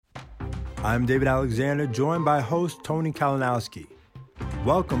I'm David Alexander, joined by host Tony Kalinowski.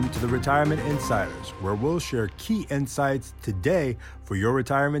 Welcome to the Retirement Insiders, where we'll share key insights today for your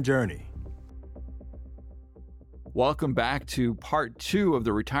retirement journey. Welcome back to part 2 of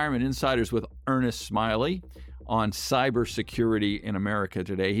the Retirement Insiders with Ernest Smiley on cybersecurity in America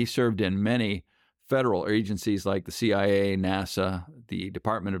today. He served in many federal agencies like the CIA, NASA, the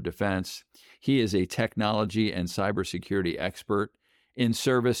Department of Defense. He is a technology and cybersecurity expert in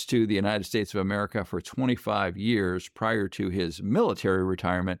service to the United States of America for 25 years prior to his military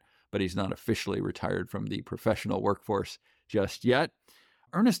retirement, but he's not officially retired from the professional workforce just yet.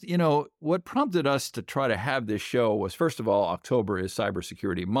 Ernest, what prompted us to try to have this show was, first of all, October is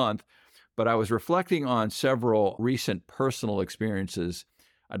Cybersecurity Month, but I was reflecting on several recent personal experiences.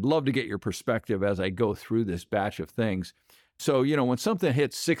 I'd love to get your perspective as I go through this batch of things. So, when something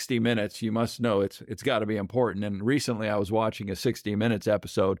hits 60 minutes, you must know it's got to be important. And recently I was watching a 60 Minutes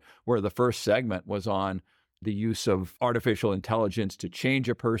episode where the first segment was on the use of artificial intelligence to change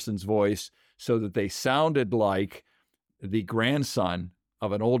a person's voice so that they sounded like the grandson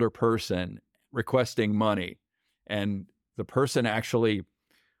of an older person requesting money. And the person actually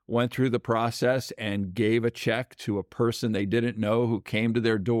went through the process and gave a check to a person they didn't know who came to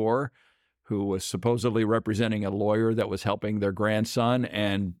their door, who was supposedly representing a lawyer that was helping their grandson,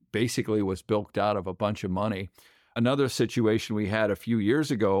 and basically was bilked out of a bunch of money. Another situation we had a few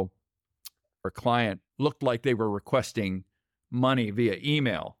years ago, our client looked like they were requesting money via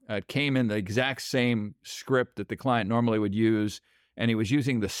email. It came in the exact same script that the client normally would use, and he was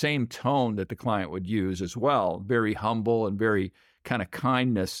using the same tone that the client would use as well, very humble and very kind of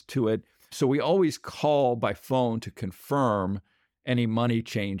kindness to it. So we always call by phone to confirm any money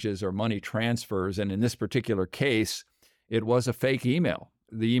changes or money transfers. And in this particular case, it was a fake email.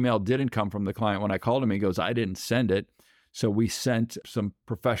 The email didn't come from the client. When I called him, he goes, I didn't send it. So we sent some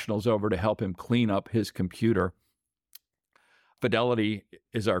professionals over to help him clean up his computer. Fidelity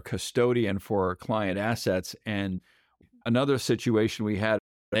is our custodian for our client assets. And another situation we had,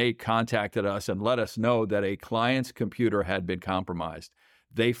 they contacted us and let us know that a client's computer had been compromised.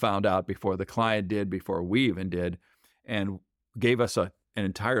 They found out before the client did, before we even did, and gave us an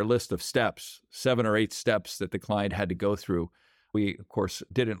entire list of steps, 7 or 8 steps that the client had to go through. We, of course,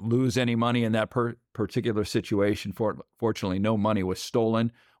 didn't lose any money in that particular situation. Fortunately, no money was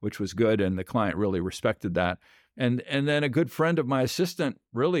stolen, which was good, and the client really respected that. And then a good friend of my assistant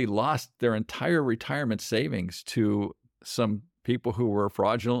really lost their entire retirement savings to some people who were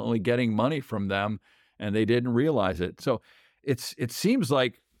fraudulently getting money from them, and they didn't realize it. So it seems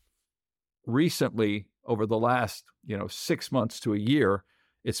like recently, over the last 6 months to a year,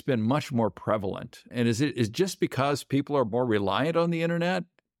 it's been much more prevalent. And is just because people are more reliant on the internet,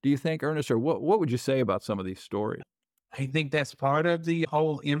 do you think, Ernest, or what would you say about some of these stories? I think that's part of the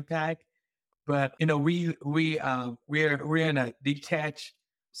whole impact. But we're in a detached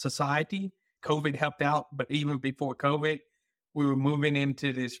society. COVID helped out, but even before COVID, we were moving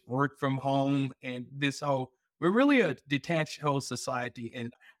into this work from home and we're really a detached whole society.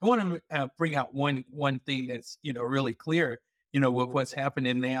 And I want to bring out one thing that's, really clear, with what's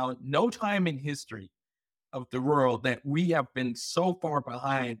happening now. No time in history of the world that we have been so far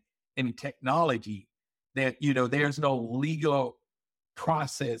behind in technology that, there's no legal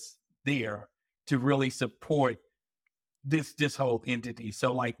process there to really support this whole entity.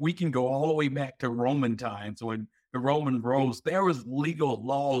 So like we can go all the way back to Roman times when the Roman roads, there was legal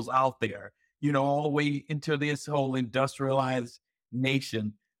laws out there, all the way into this whole industrialized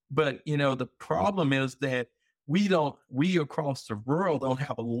nation. But, the problem is that we across the world don't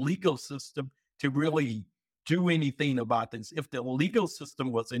have a legal system to really do anything about this. If the legal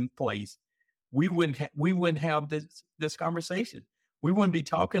system was in place, we wouldn't have this conversation. We wouldn't be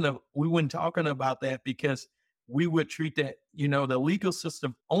talking about that because we would treat that, the legal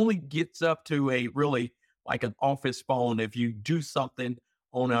system only gets up to a really like an office phone. If you do something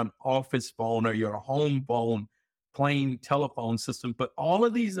on an office phone or your home phone, plain telephone system, but all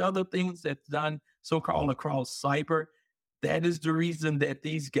of these other things that's done so-called across cyber, that is the reason that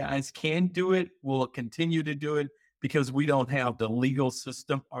these guys can do it, will continue to do it, because we don't have the legal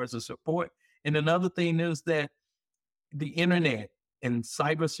system or the support. And another thing is that the internet and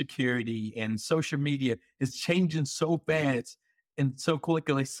cybersecurity and social media is changing so fast and so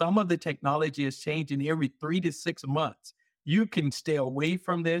quickly. Some of the technology is changing every 3 to 6 months. You can stay away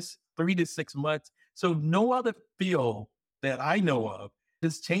from this 3 to 6 months. So no other field that I know of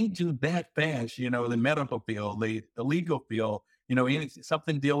is changing that fast. The medical field, the legal field,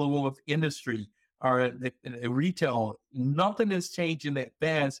 something dealing with industry or the retail. Nothing is changing that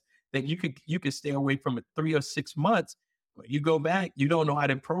fast that you could stay away from it 3 or 6 months. You go back, you don't know how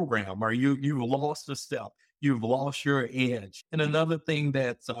to program, or you've lost a step, you've lost your edge. And another thing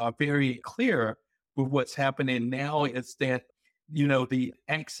that's very clear with what's happening now is that the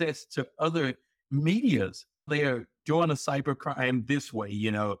access to other medias, they are doing a cybercrime this way.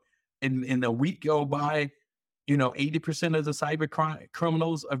 In a week go by, 80% of the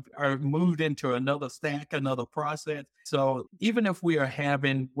criminals are moved into another stack, another process. So even if we are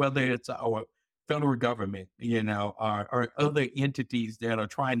having, whether it's our federal government, or other entities that are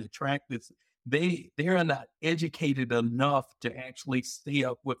trying to track this, they're not educated enough to actually stay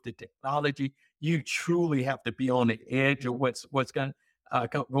up with the technology. You truly have to be on the edge of what's going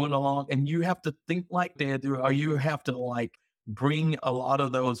along, and you have to think like that, or you have to bring a lot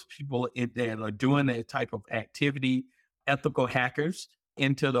of those people in that are doing that type of activity, ethical hackers,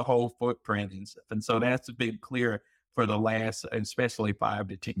 into the whole footprint and stuff. And so that's been clear for the last, especially 5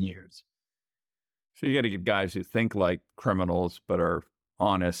 to 10 years. So you got to get guys who think like criminals but are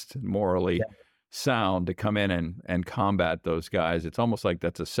honest and morally sound to come in and combat those guys. It's almost like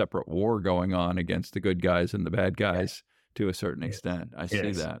that's a separate war going on against the good guys and the bad guys to a certain extent. I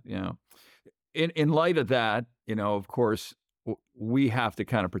see that. In light of that, of course, we have to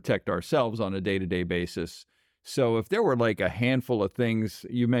kind of protect ourselves on a day-to-day basis. So if there were like a handful of things,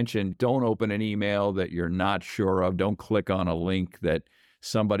 you mentioned, don't open an email that you're not sure of, don't click on a link that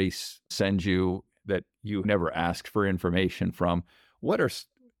somebody sends you that you never asked for information from. What are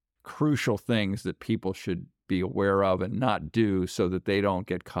crucial things that people should be aware of and not do so that they don't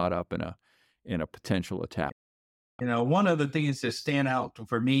get caught up in a potential attack? One of the things that stand out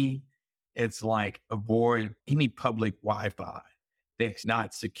for me, it's like avoid any public Wi-Fi that's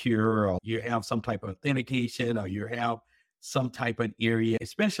not secure, or you have some type of authentication, or you have some type of area,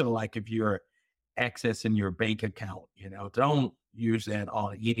 especially like if you're accessing your bank account, don't use that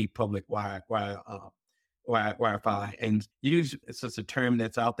on any public Wi-Fi. And use, it's just a term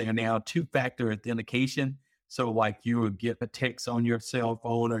that's out there now, two-factor authentication. So like you would get a text on your cell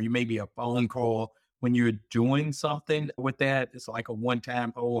phone, or you maybe a phone call when you're doing something with that. It's like a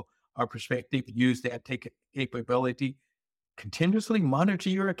one-time our perspective. Use that capability. Continuously monitor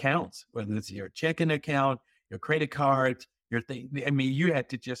your accounts, whether it's your checking account, your credit cards, your thing. I mean, you have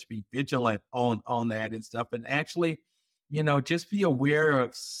to just be vigilant on that and stuff. And actually, just be aware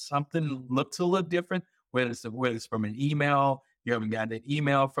of something looks a little different, whether it's from an email, you haven't gotten an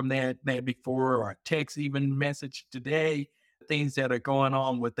email from that before, or a text even message today, things that are going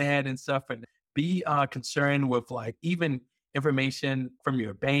on with that and stuff. And be concerned with even information from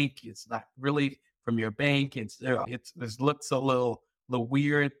your bank. It's not really from your bank. It looks a little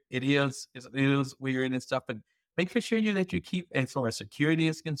weird. It is weird and stuff. And make sure that you keep, as far as security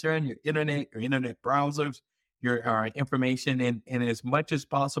is concerned, your internet browsers, your information, and as much as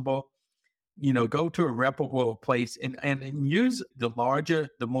possible, go to a reputable place and use the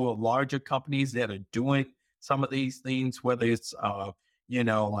more larger companies that are doing some of these things, whether it's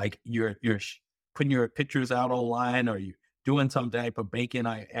like you're putting your pictures out online, or you doing some type of banking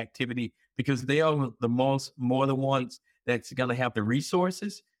activity, because they are the ones that's going to have the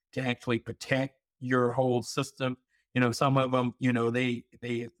resources to actually protect your whole system. Some of them, they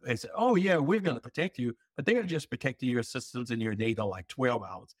say, oh yeah, we're going to protect you, but they're just protecting your systems and your data like 12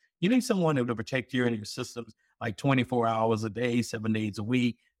 hours. You need someone to protect you and your systems like 24 hours a day, 7 days a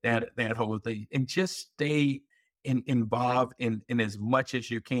week, that whole thing. And just stay involved in as much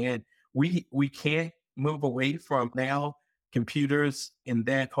as you can. We can't move away from now computers and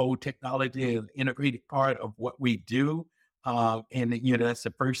that whole technology is an integrated part of what we do. And that's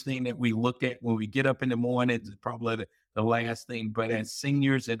the first thing that we look at when we get up in the morning. It's probably the last thing. But as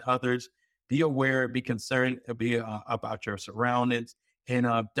seniors and others, be aware, be concerned, about your surroundings, and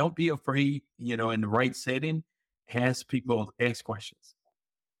don't be afraid. In the right setting, ask questions.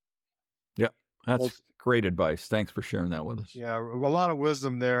 Yeah, that's great advice. Thanks for sharing that with us. Yeah, a lot of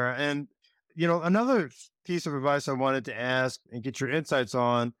wisdom there. And another piece of advice I wanted to ask and get your insights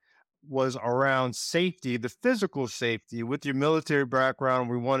on was around safety, the physical safety. With your military background,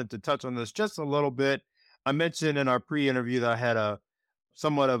 we wanted to touch on this just a little bit. I mentioned in our pre-interview that I had a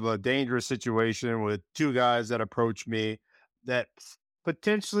somewhat of a dangerous situation with two guys that approached me that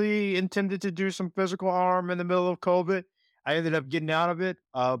potentially intended to do some physical harm in the middle of COVID. I ended up getting out of it.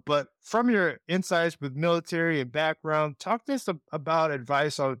 But from your insights with military and background, talk to us about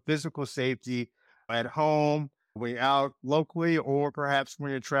advice on physical safety at home, when you're out locally, or perhaps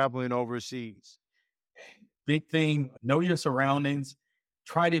when you're traveling overseas. Big thing, know your surroundings.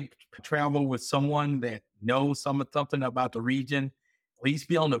 Try to travel with someone that knows something about the region. At least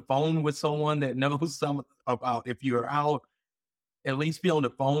be on the phone with someone that knows something about, if you're out, at least be on the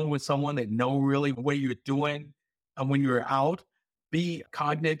phone with someone that know really what you're doing. when you're out, be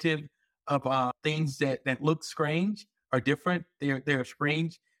cognitive of things that look strange or different. They're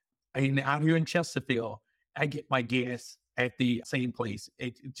strange. I mean, out here in Chesterfield, I get my gas at the same place.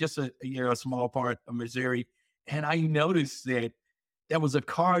 It's just a small part of Missouri, and I noticed that there was a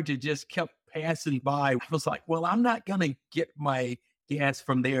car that just kept passing by. I was like, well, I'm not gonna get my gas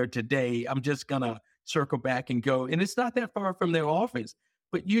from there today. I'm just gonna circle back and go. And it's not that far from their office,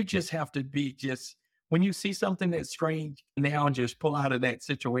 but you just have to be just when you see something that's strange now, just pull out of that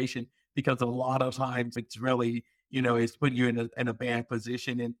situation because a lot of times it's really, it's putting you in a bad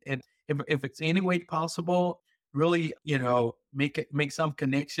position. And if it's any way possible, really, make some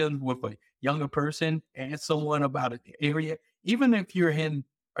connections with a younger person, ask someone about an area, even if you're in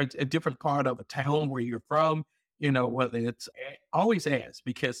a different part of a town where you're from, whether it's always ask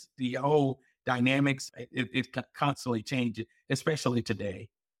because the whole dynamics, it constantly changes, especially today.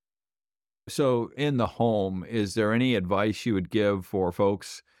 So in the home, is there any advice you would give for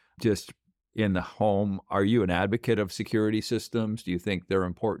folks just in the home? Are you an advocate of security systems? Do you think they're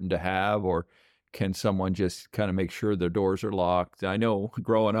important to have, or can someone just kind of make sure their doors are locked? I know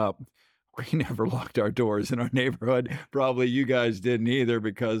growing up, we never locked our doors in our neighborhood. Probably you guys didn't either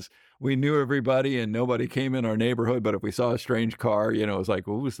because we knew everybody and nobody came in our neighborhood. But if we saw a strange car, it was like,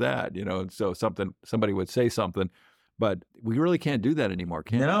 well, who's that? And so somebody would say something. But we really can't do that anymore,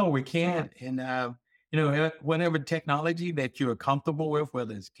 can we? No, we can't. And, whatever technology that you're comfortable with,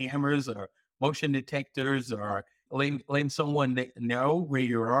 whether it's cameras or motion detectors or letting someone know where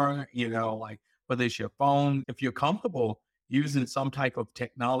you are, like whether it's your phone, if you're comfortable using some type of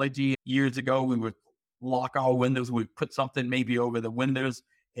technology. Years ago, we would lock our windows. We'd put something maybe over the windows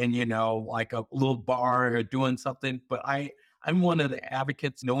and, like a little bar or doing something. But I'm one of the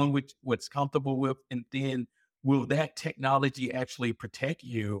advocates knowing what's comfortable with, and then will that technology actually protect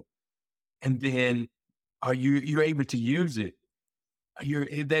you? And then are you're able to use it?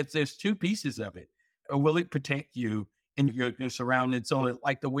 There's two pieces of it. Or will it protect you and your surroundings? So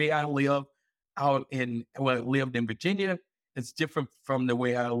like the way I live I lived in Virginia, it's different from the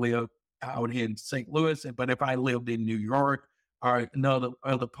way I live out in St. Louis. But if I lived in New York or in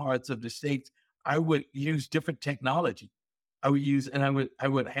other parts of the states, I would use different technology. I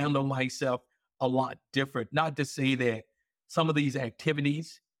would handle myself a lot different. Not to say that some of these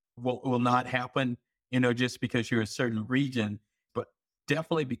activities will not happen, just because you're a certain region, but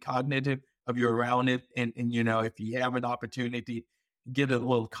definitely be cognitive of your around it. And if you have an opportunity, get a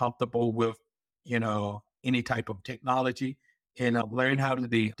little comfortable with, any type of technology and learn how to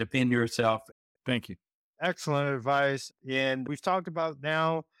defend yourself. Thank you. Excellent advice. And we've talked about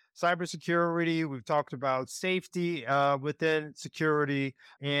now cybersecurity. We've talked about safety within security.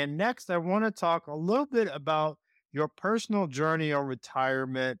 And next, I want to talk a little bit about your personal journey on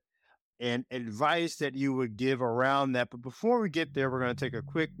retirement and advice that you would give around that. But before we get there, we're going to take a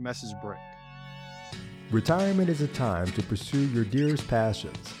quick message break. Retirement is a time to pursue your dearest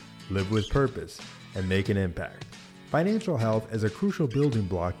passions, live with purpose, and make an impact. Financial health is a crucial building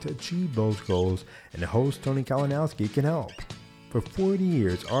block to achieve those goals, and host Tony Kalinowski can help. For 40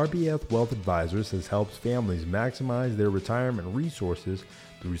 years, RBF Wealth Advisors has helped families maximize their retirement resources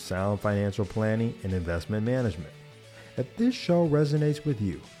through sound financial planning and investment management. If this show resonates with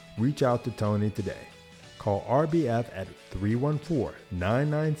you, reach out to Tony today. Call RBF at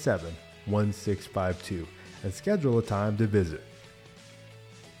 314-997-1652 and schedule a time to visit.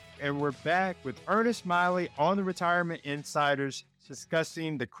 And we're back with Ernest Smiley on the Retirement Insiders,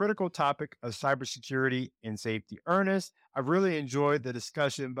 discussing the critical topic of cybersecurity and safety. Ernest, I've really enjoyed the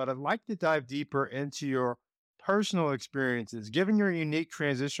discussion, but I'd like to dive deeper into your personal experiences. Given your unique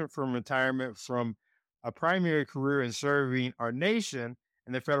transition from retirement from a primary career in serving our nation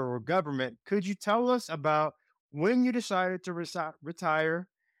and the federal government, could you tell us about when you decided to retire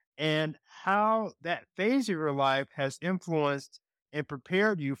and how that phase of your life has influenced and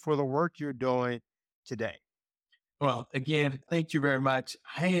prepared you for the work you're doing today? Well, again, thank you very much.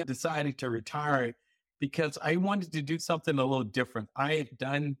 I had decided to retire because I wanted to do something a little different. I had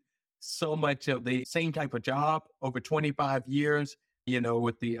done so much of the same type of job over 25 years,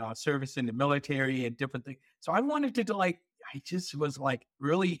 with the service in the military and different things. So I wanted to I just was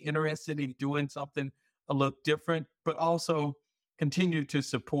really interested in doing something a little different, but also continue to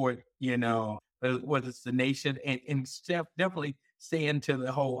support, whether it's the nation and definitely stay into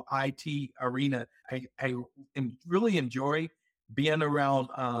the whole IT arena. I really enjoy being around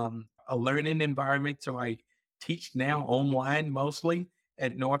a learning environment. So I teach now online mostly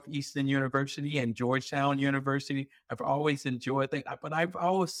at Northeastern University and Georgetown University. I've always enjoyed that, but I've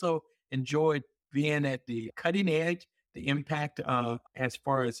also enjoyed being at the cutting edge the impact as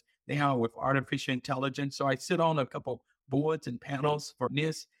far as now with artificial intelligence. So I sit on a couple boards and panels for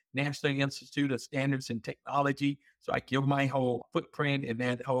NIST, National Institute of Standards and Technology. So I give my whole footprint in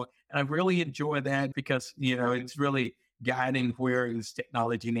that whole, and I really enjoy that because, it's really guiding where is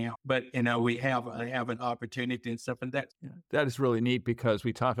technology now. But, we have an opportunity and stuff, and that is really neat because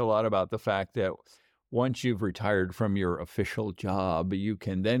we talk a lot about the fact that once you've retired from your official job, you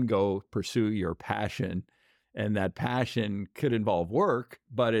can then go pursue your passion. And that passion could involve work,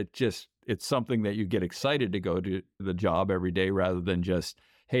 but it's something that you get excited to go to the job every day rather than just,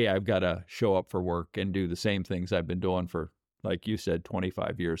 hey, I've got to show up for work and do the same things I've been doing for, like you said,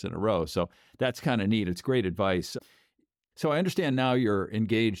 25 years in a row. So that's kind of neat. It's great advice. So I understand now you're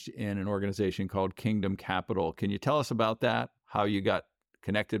engaged in an organization called Kingdom Capital. Can you tell us about that, how you got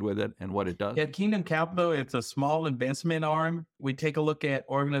connected with it and what it does? Yeah, Kingdom Capital, it's a small investment arm. We take a look at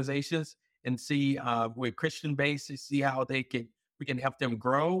organizations and see with Christian based to see how we can help them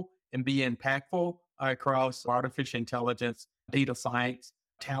grow and be impactful across artificial intelligence, data science,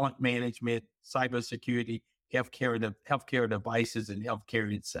 talent management, cybersecurity, healthcare devices, and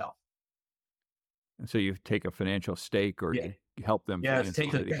healthcare itself. And so you take a financial stake or you help them. Yeah,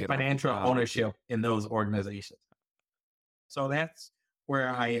 take a financial ownership in those organizations. So that's where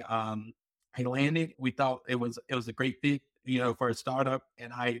I landed. We thought it was a great fit, for a startup,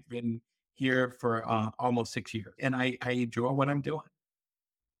 and I've been here for almost 6 years, and I enjoy what I'm doing.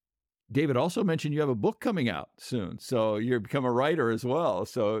 David also mentioned you have a book coming out soon, so you become a writer as well.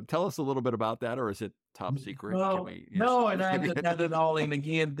 So tell us a little bit about that, or is it top secret? No, and not at all. And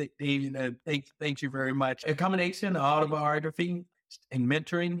again, David, thank you very much. A combination of autobiography and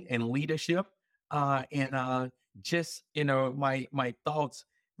mentoring and leadership, and just my thoughts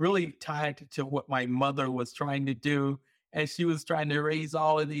really tied to what my mother was trying to do, as she was trying to raise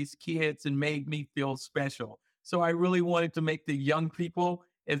all of these kids and made me feel special. So I really wanted to make the young people,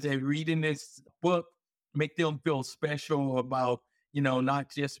 as they're reading this book, make them feel special about, not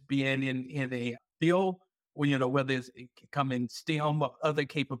just being in a field, whether it's come in STEM or other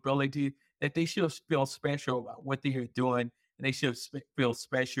capability, that they should feel special about what they're doing. And they should feel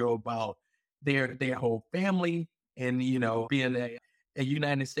special about their whole family and, being a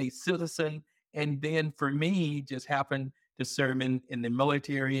United States citizen. And then for me, just happened to serve in the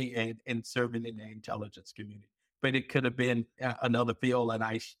military and serving in the intelligence community. But it could have been another field, and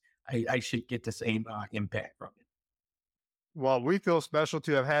I should get the same impact from it. Well, we feel special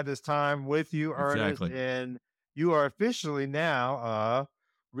to have had this time with you, Ernest, Exactly. and you are officially now a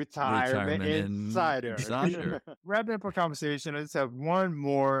retirement insider. Wrapping up our conversation, I just have one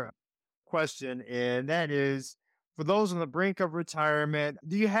more question, and that is, for those on the brink of retirement,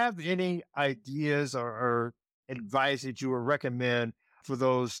 do you have any ideas or advice that you would recommend for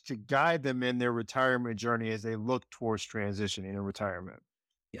those to guide them in their retirement journey as they look towards transitioning in retirement?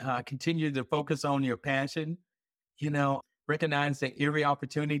 Continue to focus on your passion. Recognize that every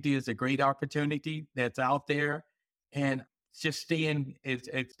opportunity is a great opportunity that's out there, and just stay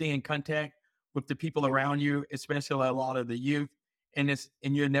in contact with the people around you, especially a lot of the youth. And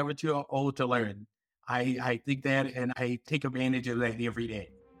you're never too old to learn. I think that, and I take advantage of that every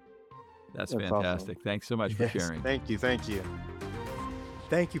day. That's fantastic. Awesome. Thanks so much for sharing. Thank you. Thank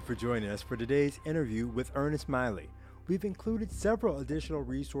you for joining us for today's interview with Ernest Smiley. We've included several additional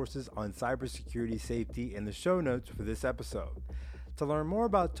resources on cybersecurity safety in the show notes for this episode. To learn more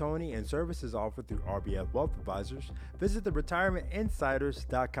about Tony and services offered through RBF Wealth Advisors, visit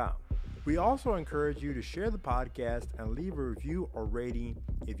theretirementinsiders.com. We also encourage you to share the podcast and leave a review or rating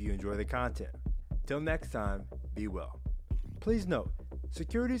if you enjoy the content. Till next time, be well. Please note,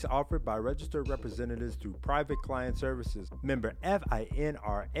 securities offered by registered representatives through Private Client Services, member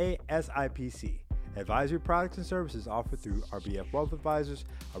FINRA SIPC. Advisory products and services offered through RBF Wealth Advisors,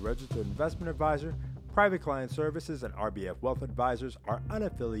 a registered investment advisor. Private Client Services and RBF Wealth Advisors are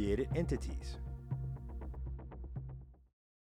unaffiliated entities.